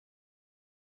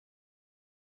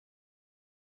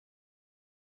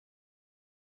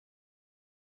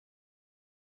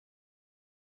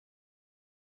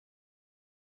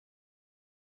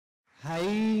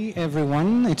Hi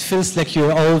everyone, it feels like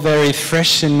you're all very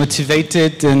fresh and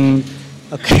motivated and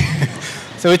okay.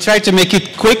 So we try to make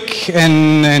it quick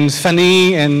and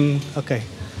funny and okay.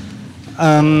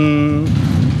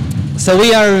 So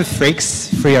we are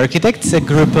FRearCH, Free Architects, a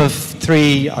group of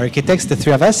 3 architects, the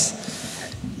 3 of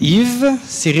us. Yves,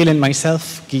 Cyril and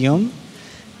myself, Guillaume.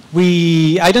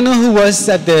 I don't know who was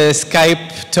at the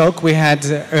Skype talk we had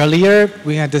earlier.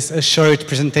 We had a short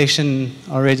presentation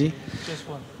already. Just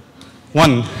one.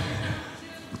 1,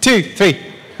 2, 3.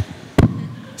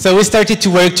 So we started to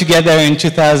work together in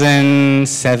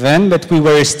 2007, but we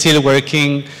were still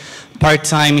working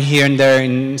part-time here and there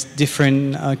in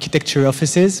different architecture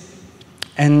offices.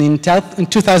 And in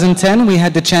 2010, we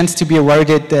had the chance to be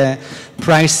awarded the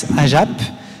prize AJAP,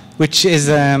 which is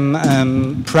a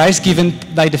prize given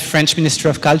by the French Ministry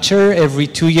of Culture every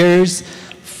 2 years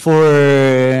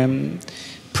for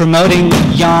promoting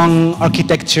young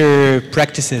architecture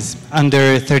practices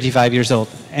under 35 years old.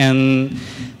 And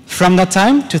from that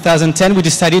time, 2010, we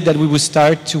decided that we would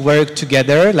start to work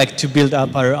together, like to build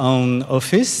up our own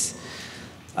office.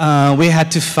 We had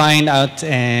to find out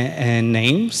a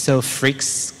name, so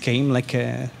FRearCH came like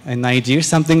an idea,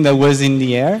 something that was in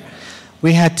the air.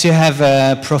 We had to have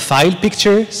a profile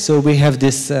picture, so we have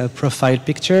this profile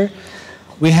picture.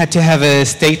 We had to have a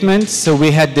statement, so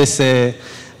we had this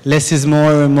less is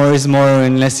more is more,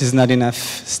 and less is not enough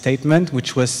statement,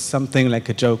 which was something like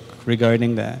a joke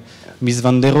regarding the Mies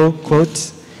van der Rohe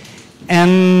quote.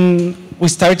 And we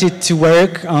started to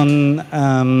work on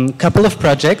a couple of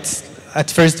projects. At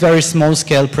first, very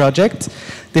small-scale project.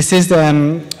 This is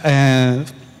our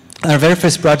very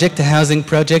first project, a housing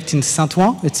project in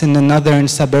Saint-Ouen. It's in the northern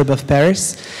suburb of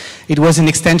Paris. It was an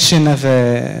extension of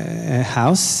a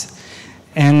house.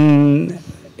 And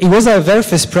it was our very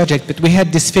first project, but we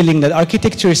had this feeling that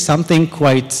architecture is something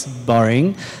quite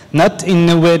boring. Not in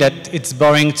a way that it's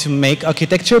boring to make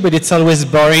architecture, but it's always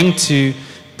boring to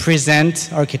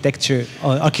present architecture.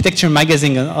 Architecture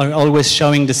magazines are always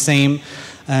showing the same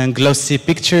glossy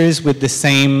pictures with the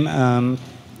same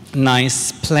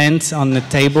nice plants on the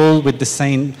table, with the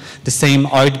same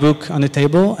art book on the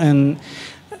table. And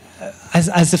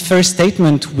as a first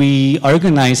statement, we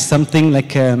organized something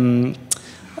like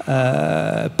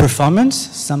performance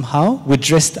somehow. We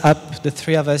dressed up, the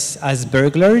 3 of us, as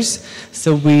burglars.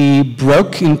 So we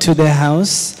broke into the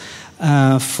house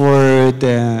for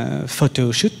the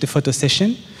photo shoot, the photo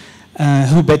session.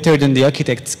 Who better than the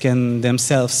architects can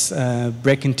themselves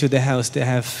break into the house they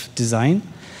have designed.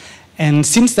 And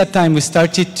since that time, we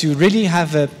started to really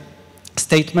have a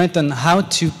statement on how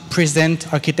to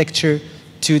present architecture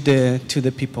to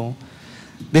the people.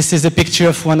 This is a picture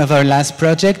of one of our last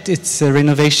projects. It's a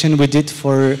renovation we did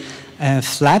for a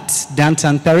flat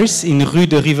downtown Paris in Rue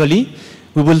de Rivoli.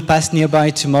 We will pass nearby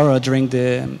tomorrow during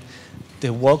the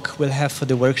walk we'll have for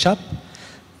the workshop.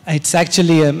 It's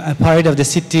actually a part of the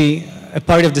city, a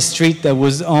part of the street that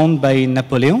was owned by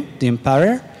Napoleon, the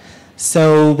emperor.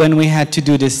 So when we had to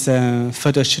do this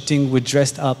photo shooting, we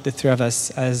dressed up, the 3 of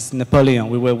us, as Napoleon.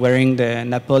 We were wearing the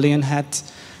Napoleon hat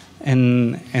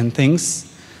and things.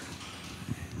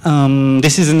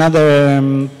 This is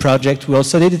another project we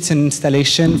also did. It's an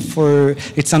installation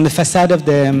it's on the facade of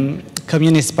the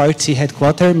Communist Party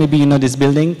headquarters. Maybe you know this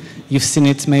building. You've seen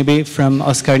it maybe from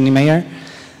Oscar Niemeyer.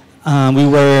 We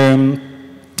were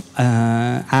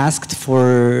asked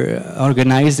for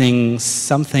organizing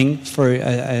something for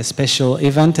a special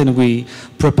event, and we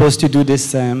proposed to do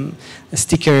this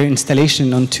sticker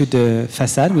installation onto the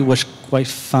facade. It was quite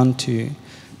fun to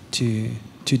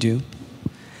do.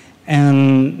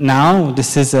 And now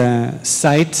this is a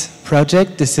site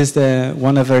project. This is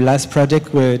one of our last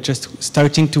projects we're just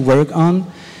starting to work on.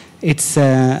 It's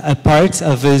a part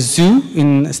of a zoo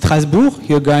in Strasbourg.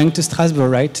 You're going to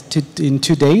Strasbourg, right, in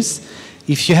 2 days.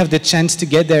 If you have the chance to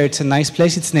get there, it's a nice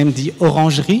place. It's named the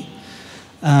Orangerie.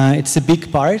 It's a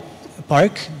big park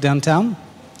downtown.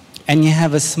 And you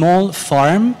have a small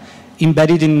farm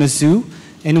embedded in the zoo.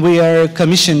 And we are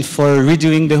commissioned for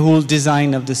redoing the whole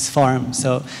design of this farm.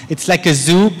 So it's like a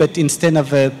zoo, but instead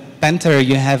of a panther,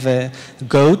 you have a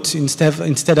goat.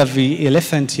 Instead of the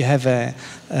elephant, you have a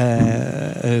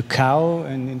cow.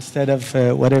 And instead of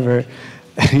whatever,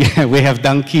 yeah, we have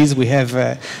donkeys, we have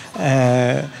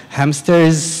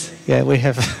hamsters. Yeah, we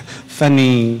have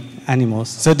funny animals.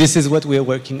 So this is what we are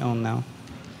working on now.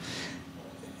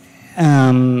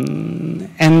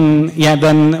 And yeah,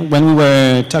 then when we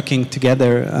were talking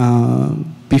together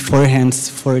beforehand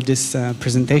for this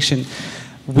presentation,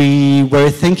 we were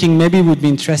thinking maybe it would be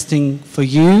interesting for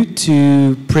you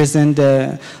to present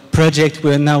a project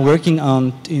we're now working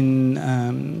on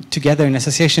together in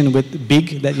association with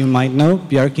BIG, that you might know,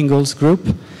 Björk Ingol's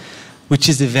group, which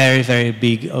is a very, very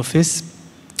big office.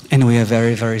 And we are a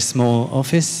very, very small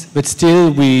office. But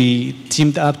still, we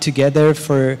teamed up together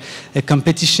for a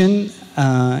competition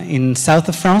in south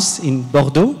of France, in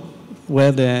Bordeaux,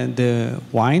 where the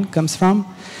wine comes from.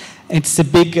 It's a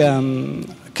big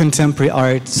contemporary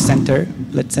art center,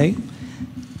 let's say.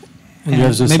 And you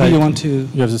have the maybe site, you want to...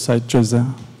 You have the site just there.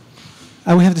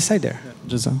 Oh, we have the site there? Yeah,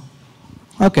 just there.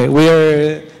 Okay, we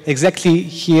are exactly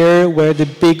here where the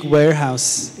big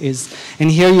warehouse is. And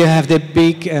here you have the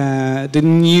big, the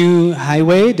new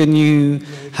highway, the new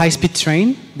high-speed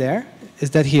train there.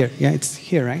 Is that here? Yeah, it's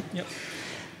here, right? Yep.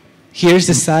 Here's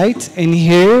the site, and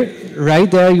here,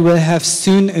 right there, you will have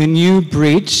soon a new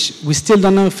bridge. We still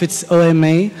don't know if it's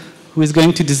OMA who is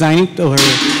going to design it, or...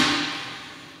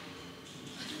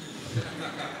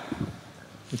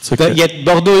 It's okay. But yet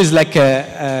Bordeaux is like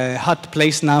a hot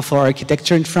place now for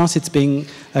architecture in France. It's being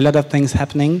a lot of things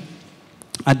happening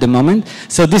at the moment.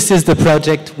 So this is the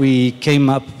project we came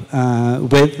up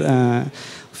with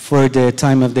for the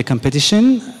time of the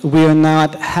competition. We are now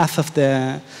at half of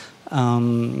the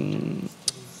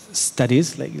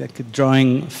studies, like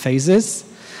drawing phases.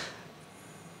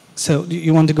 So do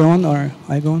you want to go on, or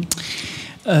I go on?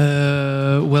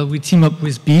 Well, we team up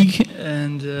with BIG,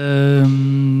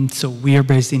 and so we are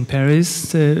based in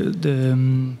Paris.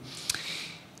 The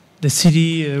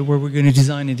city where we're going to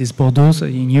design it is Bordeaux, so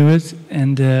in Europe,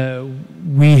 and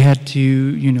we had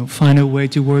to, find a way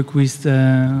to work with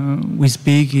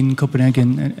BIG in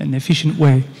Copenhagen, an efficient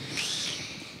way.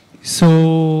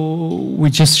 So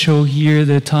we just show here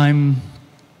the time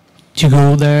to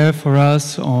go there for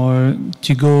us, or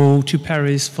to go to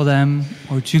Paris for them,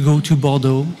 or to go to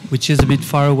Bordeaux, which is a bit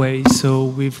far away. So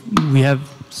we have,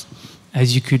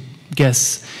 as you could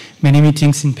guess, many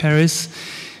meetings in Paris,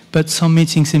 but some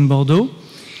meetings in Bordeaux.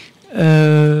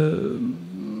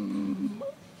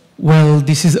 Well,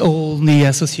 this is all the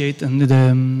associate and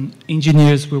the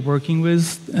engineers we're working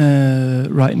with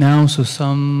right now. So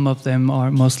some of them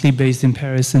are mostly based in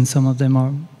Paris, and some of them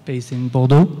are based in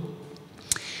Bordeaux.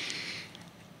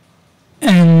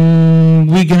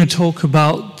 And we're going to talk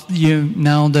about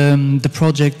now the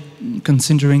project,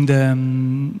 considering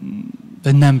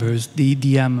the numbers,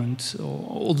 the amount,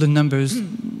 all the numbers,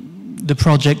 the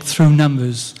project through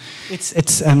numbers.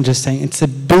 I'm just saying, it's a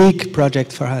big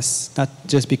project for us, not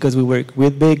just because we work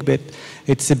with BIG, but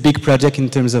it's a big project in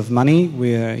terms of money.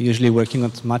 We are usually working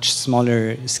on much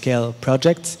smaller scale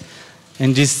projects,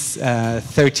 and this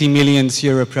 30 million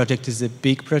euro project is a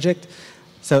big project.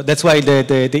 So that's why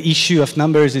the issue of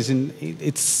numbers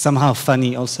it's somehow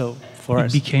funny also for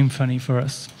us. It became funny for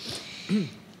us.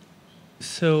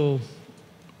 So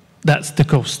that's the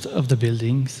cost of the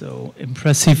building, so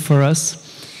impressive for us.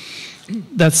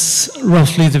 That's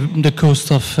roughly the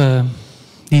cost of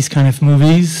these kind of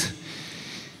movies.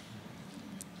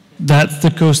 That's the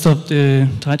cost of the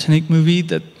Titanic movie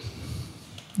that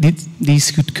these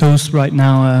could cost right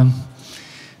now.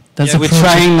 We're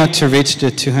trying not to reach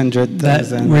the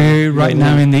 200,000. We're right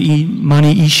now in the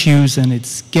money issues, and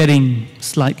it's getting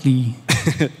slightly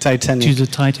Titanic. to the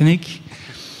Titanic.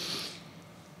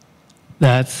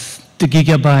 That's the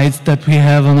gigabytes that we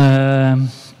have on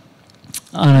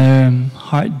a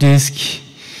hard disk.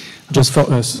 Just for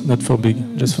us, not for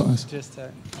BIG, just for us.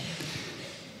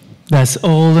 That's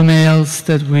all the mails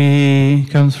that we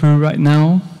come through right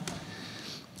now.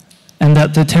 And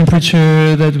that the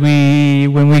temperature that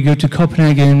when we go to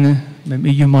Copenhagen,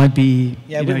 maybe you might be.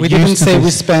 Yeah, we didn't say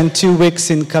we spent 2 weeks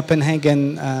in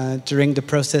Copenhagen during the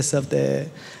process of the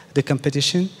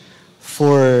competition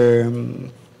for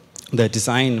the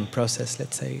design process,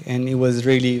 let's say, and it was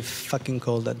really fucking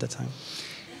cold at the time.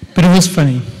 But it was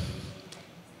funny.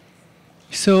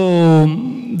 So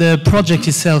the project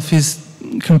itself is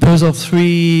composed of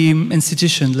 3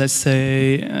 institutions. Let's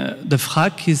say the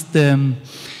FRearCH is the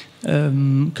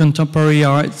contemporary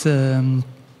art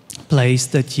place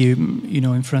that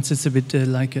in France it's a bit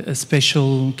like a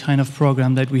special kind of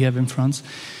program that we have in France.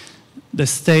 The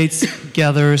states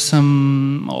gather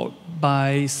or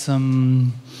buy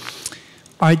some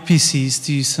art pieces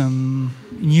to some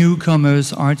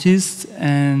newcomers artists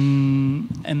and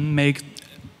make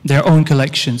their own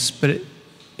collections, but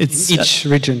it's each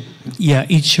region. Yeah,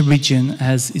 each region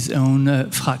has its own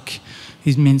FRearCH.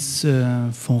 It means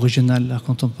Fonds Régional d'Art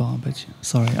Contemporain, but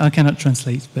sorry, I cannot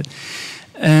translate. But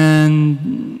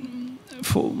and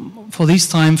for this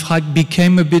time, FRearCH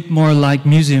became a bit more like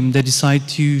museum. They decided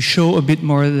to show a bit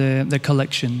more the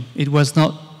collection. It was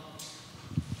not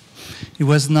It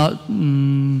was not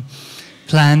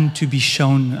planned to be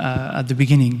shown at the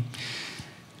beginning.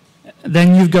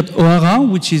 Then you've got O'Hara,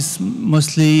 which is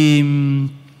mostly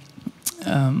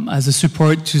as a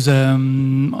support to the,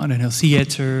 I don't know,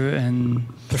 theater and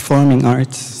performing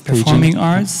arts,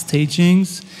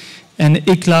 stagings, and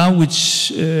ECLA,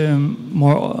 which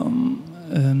more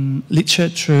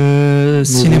literature,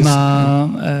 cinema,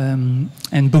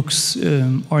 and books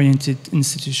oriented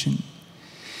institution.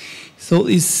 So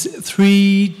it's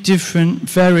three different,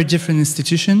 very different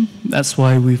institutions. That's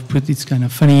why we've put this kind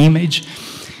of funny image.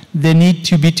 They need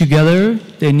to be together.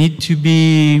 They need to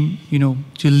be, you know,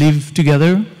 to live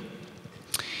together.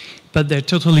 But they're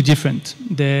totally different.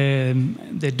 They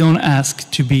don't ask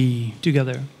to be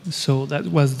together. So that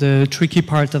was the tricky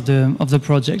part of the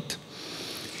project.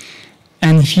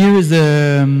 And here is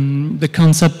the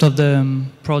concept of the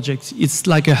project. It's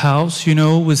like a house, you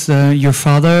know, with your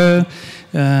father,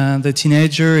 the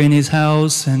teenager in his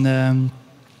house, and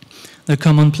the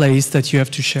common place that you have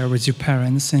to share with your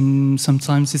parents. And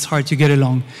sometimes it's hard to get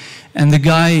along. And the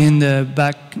guy in the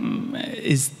back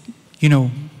is, you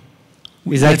know,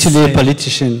 he's actually a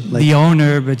politician. Like the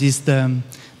owner, but he's the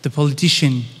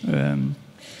politician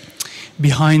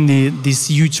behind this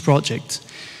huge project.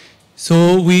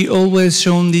 So we always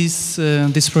shown this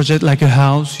project like a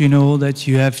house, you know, that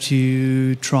you have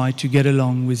to try to get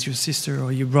along with your sister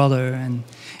or your brother, and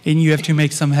you have to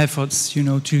make some efforts, you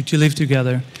know, to live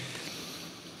together.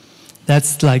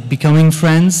 That's like becoming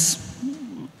friends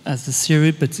as the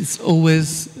theory, but it's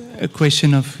always a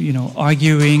question of, you know,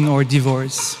 arguing or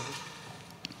divorce.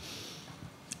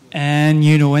 And,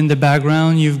 you know, in the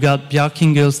background, you've got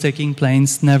Bjarking girls taking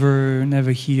planes, never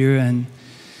here, and,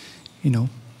 you know.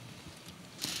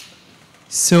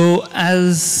 So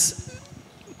as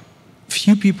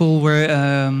few people were,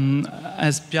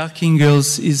 as Bjarking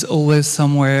girls is always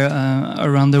somewhere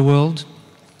around the world,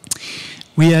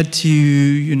 we had to,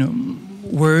 you know,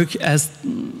 work as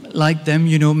like them,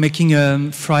 you know, making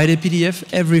a Friday PDF.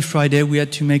 Every Friday we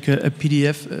had to make a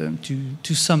PDF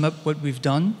to sum up what we've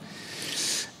done.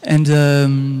 And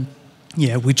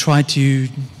yeah, we try to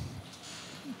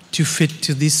fit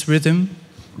to this rhythm.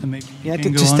 Maybe yeah,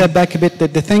 to step back a bit,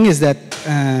 the thing is that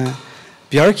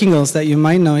Bjarking that you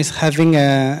might know is having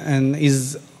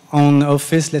his own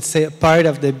office, let's say a part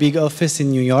of the big office in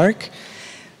New York.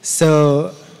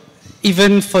 So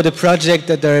even for the project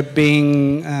that are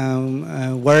being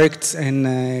worked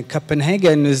in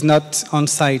Copenhagen is not on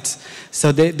site.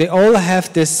 So they all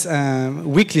have this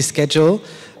weekly schedule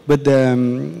with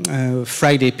the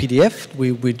Friday PDF.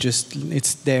 We just,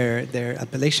 it's their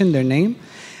appellation, their name.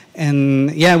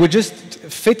 And yeah, we just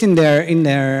fit in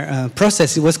their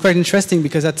process. It was quite interesting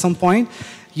because at some point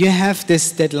you have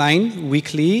this deadline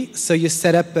weekly, so you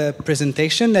set up a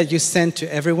presentation that you send to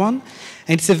everyone,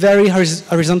 and it's a very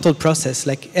horizontal process.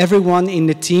 Like everyone in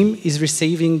the team is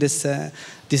receiving this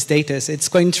data. So it's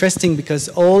quite interesting because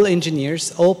all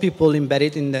engineers, all people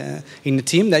embedded in the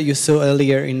team that you saw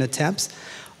earlier in the tabs,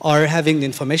 are having the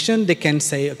information. They can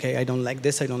say, okay, I don't like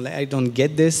this, I don't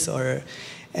get this, or.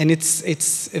 And it's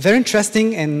a very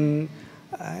interesting and,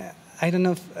 I don't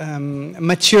know,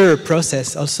 mature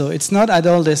process also. It's not at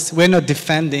all this, we're not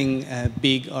defending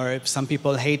big, or some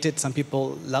people hate it, some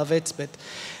people love it, but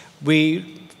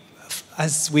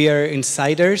as we are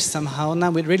insiders somehow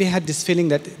now, we really had this feeling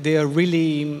that they are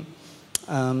really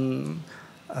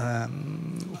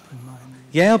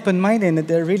open-minded, and that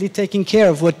they're really taking care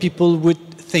of what people would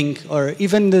think, or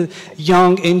even the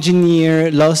young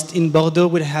engineer lost in Bordeaux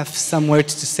would have some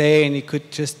words to say, and he could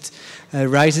just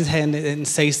raise his hand and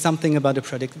say something about the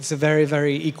project. It's a very,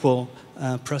 very equal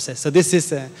process. So this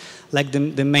is like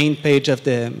the main page of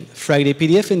the Friday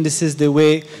PDF, and this is the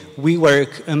way we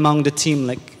work among the team.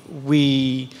 Like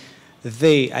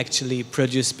they actually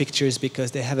produce pictures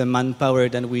because they have a manpower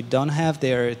that we don't have.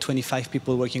 There are 25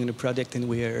 people working on the project, and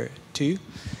we are 2.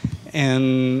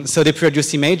 And so they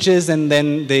produce images, and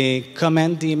then they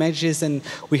comment the images, and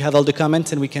we have all the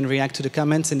comments, and we can react to the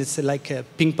comments, and it's like a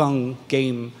ping-pong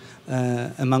game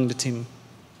among the team.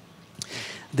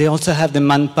 They also have the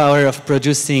manpower of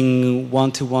producing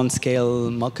one-to-one scale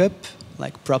mock-up,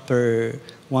 like proper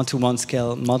one-to-one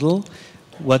scale model,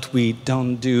 what we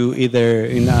don't do either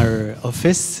in our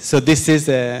office. So this is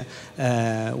a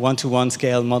one-to-one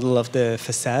scale model of the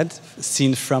facade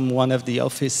seen from one of the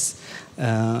office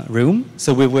room.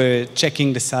 So we were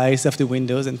checking the size of the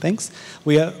windows and things.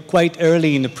 We are quite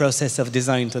early in the process of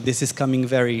design, so this is coming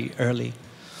very early.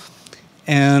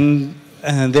 And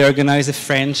they organize a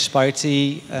French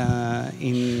party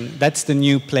that's the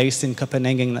new place in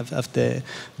Copenhagen of the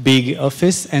big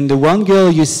office. And the one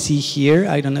girl you see here,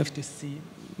 I don't know if you see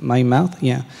my mouth,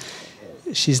 yeah.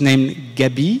 She's named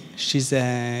Gabi. She's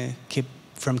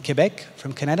from Quebec,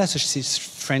 from Canada, so she's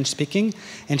French-speaking,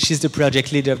 and she's the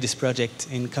project leader of this project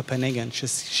in Copenhagen.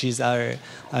 She's our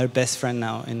best friend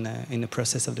now in the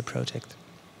process of the project.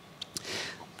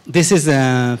 This is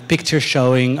a picture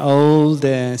showing all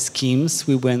the schemes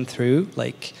we went through,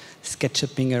 like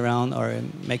SketchUping around or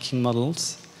making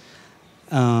models.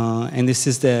 And this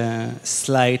is the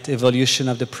slight evolution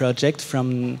of the project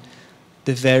from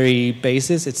the very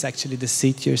basis. It's actually the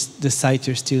site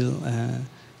you're still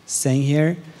saying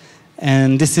here.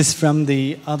 And this is from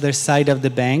the other side of the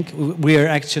bank. We are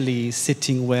actually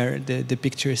sitting where the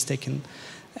picture is taken.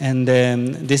 And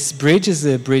this bridge is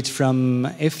a bridge from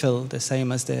Eiffel, the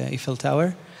same as the Eiffel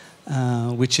Tower,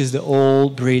 which is the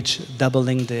old bridge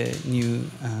doubling the new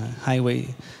highway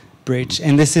bridge.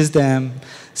 And this is the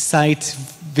site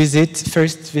visit,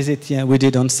 first visit we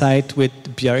did on site with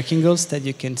Björkingels that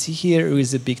you can see here, who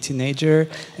is a big teenager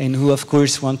and who, of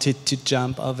course, wanted to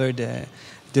jump over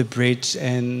the bridge,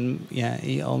 and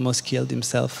he almost killed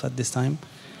himself at this time.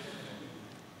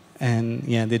 And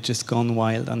they've just gone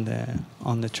wild on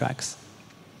the tracks.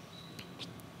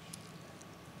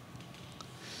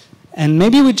 And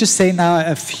maybe we just say now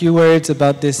a few words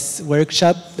about this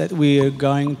workshop that we are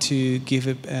going to give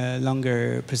a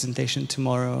longer presentation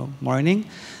tomorrow morning.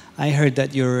 I heard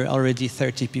that you're already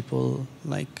 30 people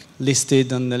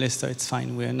listed on the list, so it's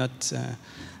fine. We're not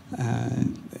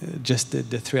just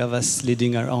the three of us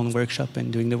leading our own workshop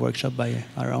and doing the workshop by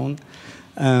our own.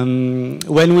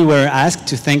 When we were asked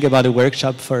to think about a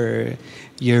workshop for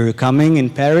your coming in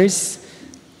Paris,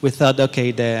 we thought,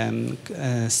 okay,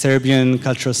 the Serbian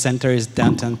Cultural Center is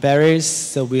downtown Paris,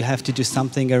 so we have to do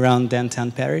something around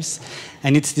downtown Paris.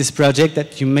 And it's this project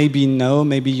that you maybe know,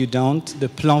 maybe you don't, the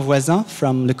Plan Voisin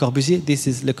from Le Corbusier. This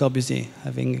is Le Corbusier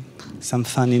having some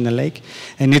fun in the lake.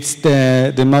 And it's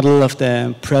the model of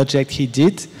the project he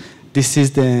did. This is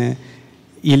the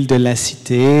Ile de la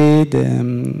Cité,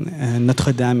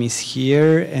 Notre-Dame is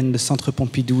here, and the Centre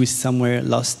Pompidou is somewhere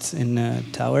lost in a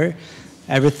tower.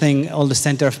 Everything, all the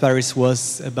center of Paris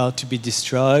was about to be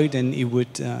destroyed, and it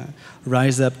would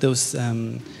rise up those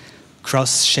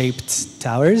cross-shaped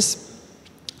towers.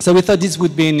 So we thought this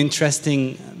would be an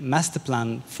interesting master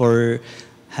plan for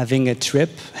having a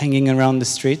trip, hanging around the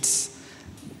streets.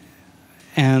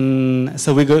 And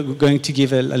so we're going to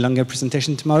give a longer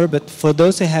presentation tomorrow, but for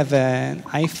those who have an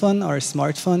iPhone or a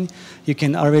smartphone, you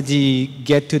can already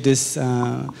get to this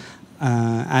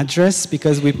address,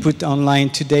 because we put online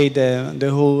today the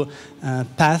whole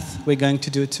path we're going to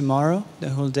do tomorrow, the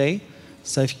whole day.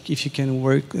 So if you can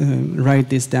write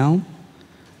this down,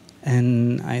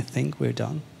 and I think we're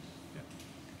done.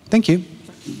 Thank you.